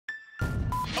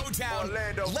Motown.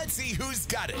 Orlando. Let's see who's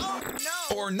got it. Oh,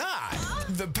 no. Or not.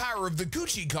 The power of the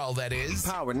Coochie call, that is.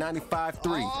 Power 95.3.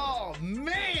 Oh,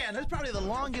 man. That's probably the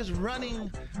longest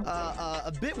running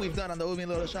a bit we've done on the Obie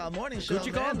and Little Shaw Morning Show.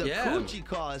 Coochie call? The Yeah. Coochie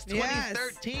Call. It's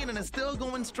 2013 and it's still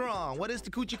going strong. What is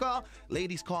the Coochie Call?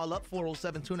 Ladies, call up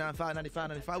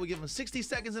 407-295-9595. We give them 60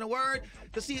 seconds in a word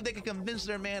to see if they can convince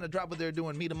their man to drop what they're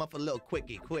doing. Meet them up a little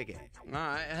quickie. All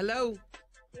right, hello.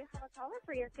 Do you have a caller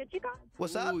for your Coochie Call?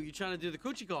 What's up? Ooh, you trying to do the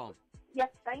Coochie call? Yes,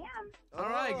 I am. All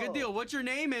right, good deal. What's your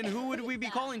name and who would we be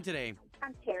calling today?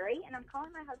 I'm Terry, and I'm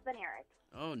calling my husband Eric.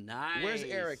 Oh, nice. Where's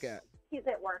Eric at? He's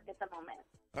at work at the moment.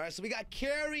 All right, so we got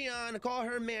Carrie on to call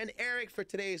her man Eric for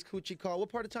today's Coochie Call. What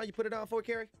part of town you put it on for,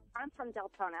 Carrie? I'm from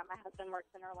Deltona. My husband works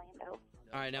in Orlando.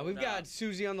 All right, now we've got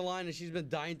Susie on the line, and she's been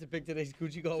dying to pick today's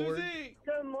Coochie Call word.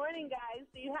 Good morning, guys.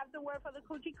 Do you have the word for the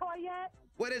Coochie Call yet?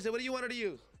 What is it? What do you want her to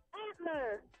use?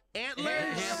 Antler. Antlers?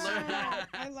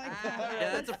 I like that.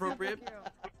 Yeah, that's appropriate.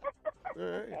 All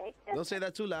right. Don't say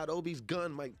that too loud. Obie's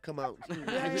gun might come out.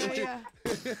 Yeah.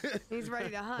 He's ready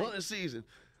to hunt. Well, in season.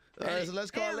 All right, so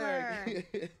let's call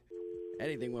Eric.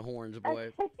 Anything with horns,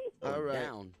 boy. All right.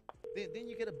 Down. Didn't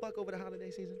you get a buck over the holiday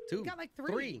season? Two. You got like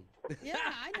three. Yeah,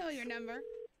 I know your number. All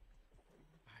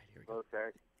right, here we go. Hello,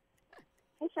 Terry.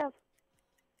 Hey, Chef.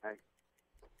 Hey.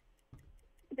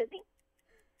 Busy?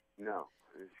 No,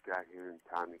 this guy here in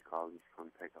Tommy called. He's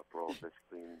come pick up roll this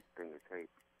clean thing of tape.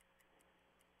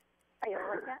 Are you at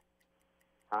work yet?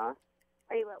 Huh?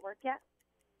 Are you at work yet?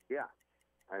 Yeah.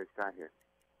 I just got here.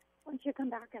 Why don't you come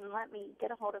back and let me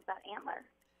get a hold of that antler?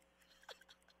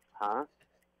 Huh?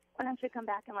 Why don't you come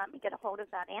back and let me get a hold of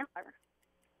that antler?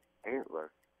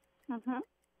 Antler? Mm-hmm.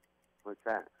 What's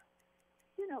that?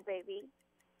 You know, baby.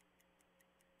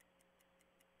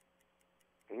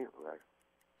 Antler?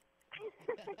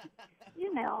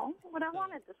 You know what I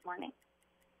wanted this morning.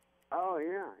 Oh,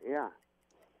 yeah.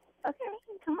 Okay,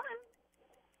 come on.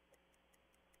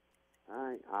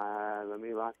 All right, let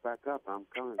me lock back up. I'm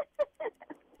coming.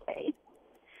 Okay.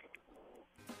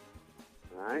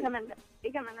 All right?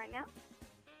 You coming right now?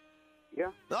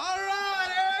 Yeah. All right,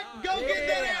 Eric. Go get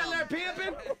that antler,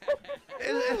 pimpin'.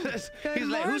 He's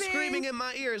like, who's screaming in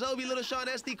my ears? Obie, Little Sean,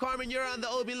 SD Carmen, you're on the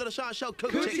Obie, Little Sean Show.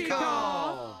 Coochie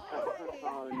Call.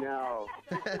 Oh, no.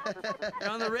 You're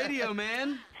on the radio,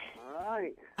 man. All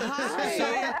right.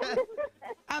 Hi.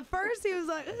 At first he was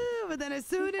like, ooh, but then as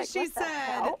soon as she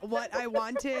said what I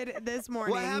wanted this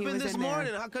morning, What he happened was this in there.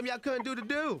 morning? How come y'all couldn't do the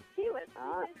do? He was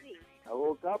busy. I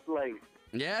woke up late.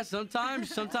 Yeah,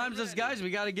 sometimes as guys, we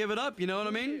got to give it up. You know what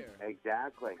I mean?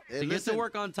 Exactly. To get to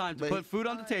work on time, to put food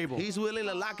on the table. He's willing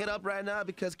to lock it up right now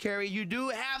because, Carrie, you do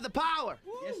have the power.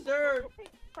 Yes, sir.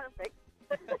 Perfect.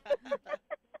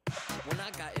 When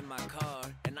I got in my car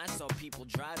and I saw people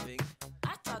driving,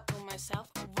 I thought to myself,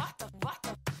 what the?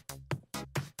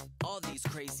 all these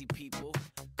crazy people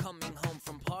coming home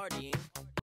from partying.